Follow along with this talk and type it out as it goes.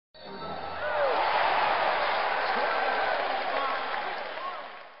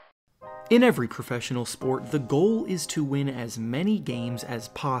In every professional sport, the goal is to win as many games as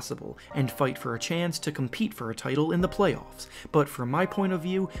possible and fight for a chance to compete for a title in the playoffs. But from my point of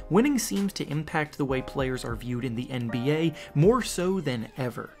view, winning seems to impact the way players are viewed in the NBA more so than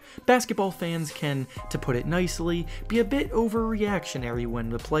ever. Basketball fans can, to put it nicely, be a bit overreactionary when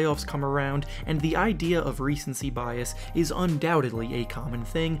the playoffs come around, and the idea of recency bias is undoubtedly a common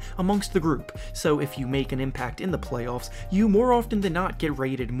thing amongst the group. So if you make an impact in the playoffs, you more often than not get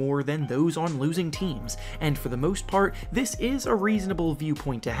rated more than those on losing teams, and for the most part, this is a reasonable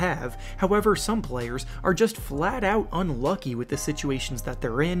viewpoint to have. However, some players are just flat out unlucky with the situations that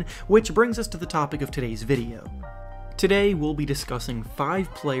they're in, which brings us to the topic of today's video. Today, we'll be discussing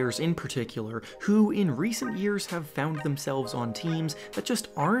 5 players in particular who in recent years have found themselves on teams that just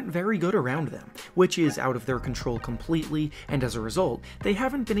aren't very good around them, which is out of their control completely, and as a result, they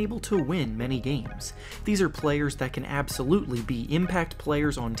haven't been able to win many games. These are players that can absolutely be impact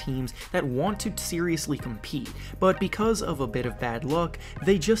players on teams that want to seriously compete, but because of a bit of bad luck,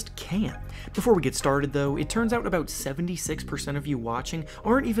 they just can't. Before we get started though, it turns out about 76% of you watching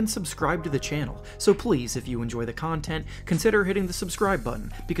aren't even subscribed to the channel, so please, if you enjoy the content, consider hitting the subscribe button,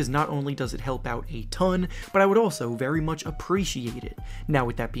 because not only does it help out a ton, but I would also very much appreciate it. Now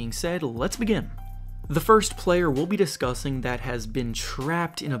with that being said, let's begin. The first player we'll be discussing that has been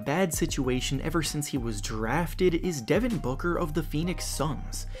trapped in a bad situation ever since he was drafted is Devin Booker of the Phoenix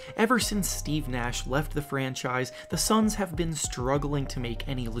Suns. Ever since Steve Nash left the franchise, the Suns have been struggling to make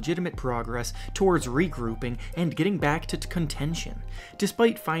any legitimate progress towards regrouping and getting back to contention.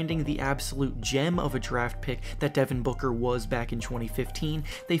 Despite finding the absolute gem of a draft pick that Devin Booker was back in 2015,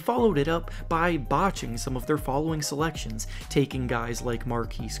 they followed it up by botching some of their following selections, taking guys like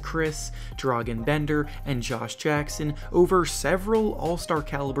Marquise Chris, Dragan Bender, and Josh Jackson over several all-star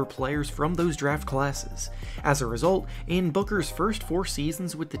caliber players from those draft classes. As a result, in Booker's first 4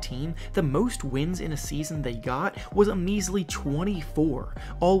 seasons with the team, the most wins in a season they got was a measly 24,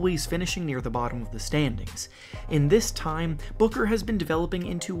 always finishing near the bottom of the standings. In this time, Booker has been developing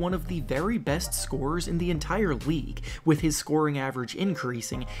into one of the very best scorers in the entire league, with his scoring average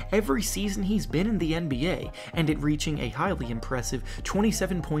increasing every season he's been in the NBA, and it reaching a highly impressive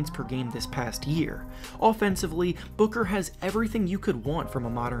 27 points per game this past year. Offensively, Booker has everything you could want from a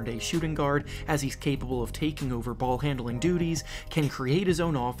modern-day shooting guard, as he's capable of taking over ball-handling duties, can create his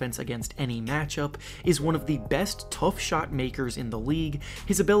own offense against any matchup, is one of the best tough shot makers in the league,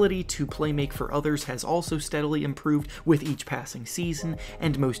 his ability to play-make for others has also steadily improved with each passing season,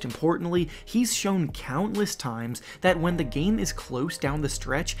 and most importantly, he's shown countless times that when the game is close down the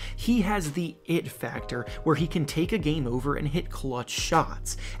stretch, he has the it factor where he can take a game over and hit clutch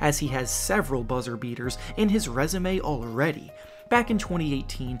shots, as he has several buzzer beaters in his resume already. Back in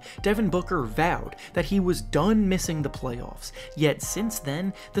 2018, Devin Booker vowed that he was done missing the playoffs, yet since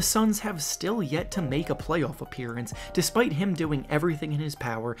then, the Suns have still yet to make a playoff appearance, despite him doing everything in his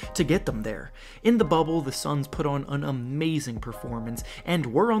power to get them there. In the bubble, the Suns put on an amazing performance,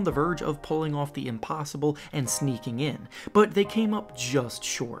 and were on the verge of pulling off the impossible and sneaking in, but they came up just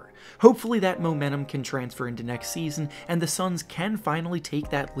short. Hopefully that momentum can transfer into next season, and the Suns can finally take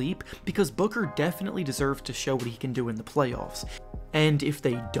that leap, because Booker definitely deserves to show what he can do in the playoffs. And if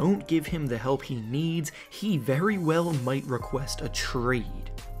they don't give him the help he needs, he very well might request a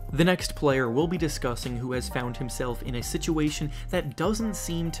trade. The next player we'll be discussing who has found himself in a situation that doesn't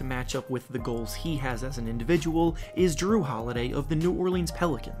seem to match up with the goals he has as an individual is Jrue Holiday of the New Orleans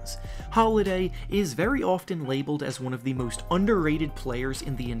Pelicans. Holiday is very often labeled as one of the most underrated players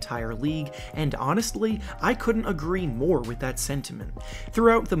in the entire league, and honestly, I couldn't agree more with that sentiment.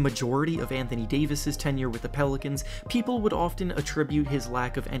 Throughout the majority of Anthony Davis's tenure with the Pelicans, people would often attribute his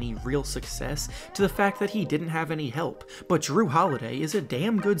lack of any real success to the fact that he didn't have any help, but Jrue Holiday is a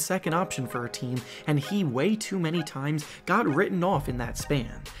damn good second option for a team, and he way too many times got written off in that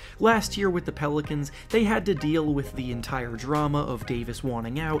span. Last year with the Pelicans, they had to deal with the entire drama of Davis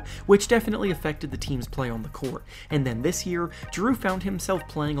wanting out, which definitely affected the team's play on the court, and then this year, Jrue found himself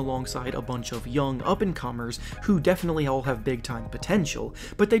playing alongside a bunch of young up-and-comers who definitely all have big-time potential,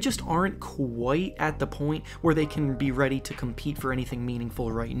 but they just aren't quite at the point where they can be ready to compete for anything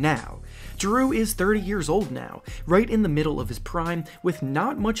meaningful right now. Jrue is 30 years old now, right in the middle of his prime, with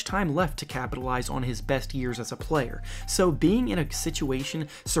not much time left to capitalize on his best years as a player, so being in a situation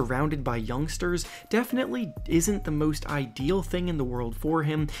surrounded by youngsters definitely isn't the most ideal thing in the world for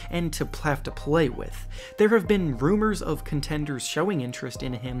him and to have to play with. There have been rumors of contenders showing interest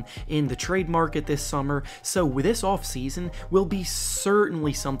in him in the trade market this summer, so with this offseason will be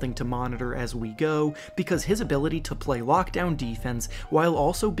certainly something to monitor as we go, because his ability to play lockdown defense while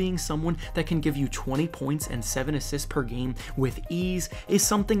also being someone that can give you 20 points and 7 assists per game with ease is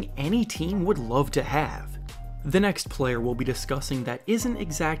something something any team would love to have. The next player we'll be discussing that isn't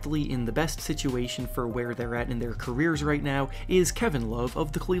exactly in the best situation for where they're at in their careers right now is Kevin Love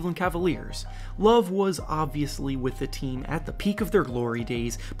of the Cleveland Cavaliers. Love was obviously with the team at the peak of their glory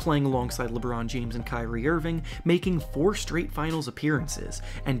days, playing alongside LeBron James and Kyrie Irving, making 4 straight finals appearances,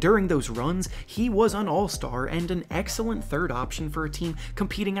 and during those runs, he was an all-star and an excellent third option for a team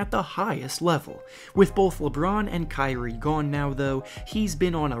competing at the highest level. With both LeBron and Kyrie gone now though, he's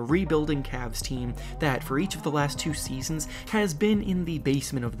been on a rebuilding Cavs team that for each of the last 2 seasons has been in the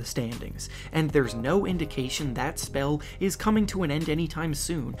basement of the standings, and there's no indication that spell is coming to an end anytime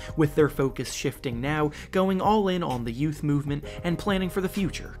soon, with their focus shifting now, going all in on the youth movement and planning for the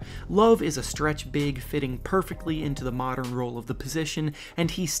future. Love is a stretch big fitting perfectly into the modern role of the position, and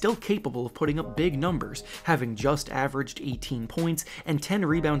he's still capable of putting up big numbers, having just averaged 18 points and 10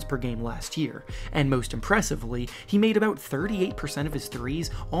 rebounds per game last year, and most impressively, he made about 38% of his threes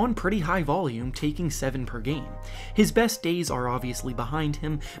on pretty high volume, taking 7 per game. His best days are obviously behind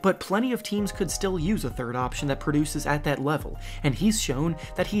him, but plenty of teams could still use a third option that produces at that level, and he's shown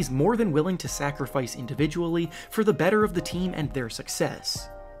that he's more than willing to sacrifice individually for the better of the team and their success.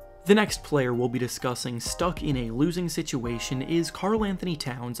 The next player we'll be discussing stuck in a losing situation is Karl-Anthony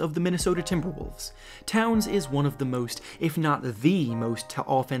Towns of the Minnesota Timberwolves. Towns is one of the most, if not the most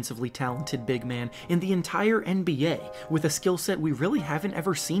offensively talented big man in the entire NBA, with a skill set we really haven't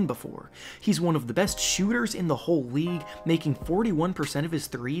ever seen before. He's one of the best shooters in the whole league, making 41% of his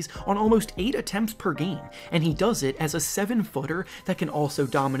threes on almost 8 attempts per game, and he does it as a 7-footer that can also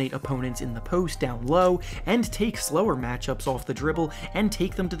dominate opponents in the post down low, and take slower matchups off the dribble and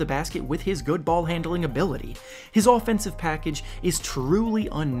take them to the basket with his good ball handling ability. His offensive package is truly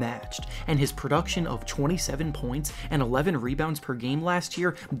unmatched, and his production of 27 points and 11 rebounds per game last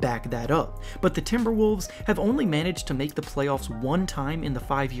year back that up. But the Timberwolves have only managed to make the playoffs 1 time in the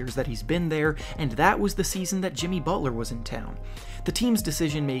 5 years that he's been there, and that was the season that Jimmy Butler was in town. The team's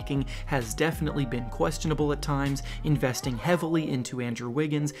decision-making has definitely been questionable at times, investing heavily into Andrew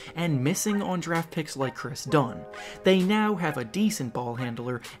Wiggins and missing on draft picks like Chris Dunn. They now have a decent ball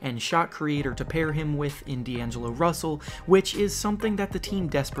handler and shot creator to pair him with in D'Angelo Russell, which is something that the team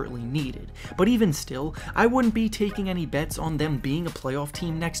desperately needed. But even still, I wouldn't be taking any bets on them being a playoff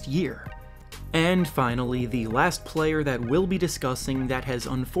team next year. And finally, the last player that we'll be discussing that has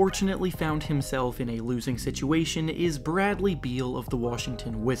unfortunately found himself in a losing situation is Bradley Beal of the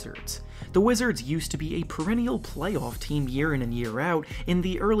Washington Wizards. The Wizards used to be a perennial playoff team year in and year out in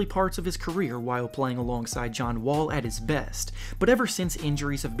the early parts of his career while playing alongside John Wall at his best, but ever since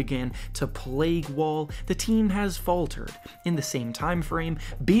injuries have begun to plague Wall, the team has faltered. In the same time frame,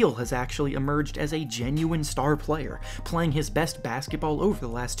 Beal has actually emerged as a genuine star player, playing his best basketball over the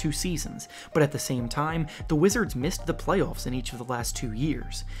last 2 seasons, but at the same time, the Wizards missed the playoffs in each of the last 2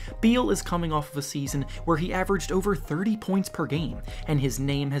 years. Beal is coming off of a season where he averaged over 30 points per game, and his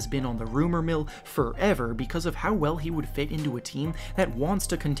name has been on the rumor mill forever because of how well he would fit into a team that wants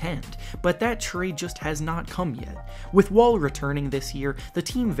to contend, but that trade just has not come yet. With Wall returning this year, the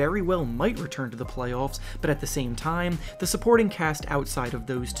team very well might return to the playoffs, but at the same time, the supporting cast outside of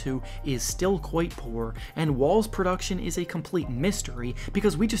those two is still quite poor, and Wall's production is a complete mystery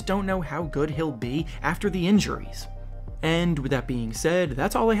because we just don't know how good he'll be after the injuries. And with that being said,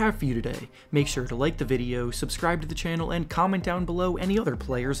 that's all I have for you today. Make sure to like the video, subscribe to the channel, and comment down below any other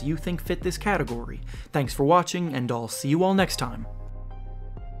players you think fit this category. Thanks for watching, and I'll see you all next time.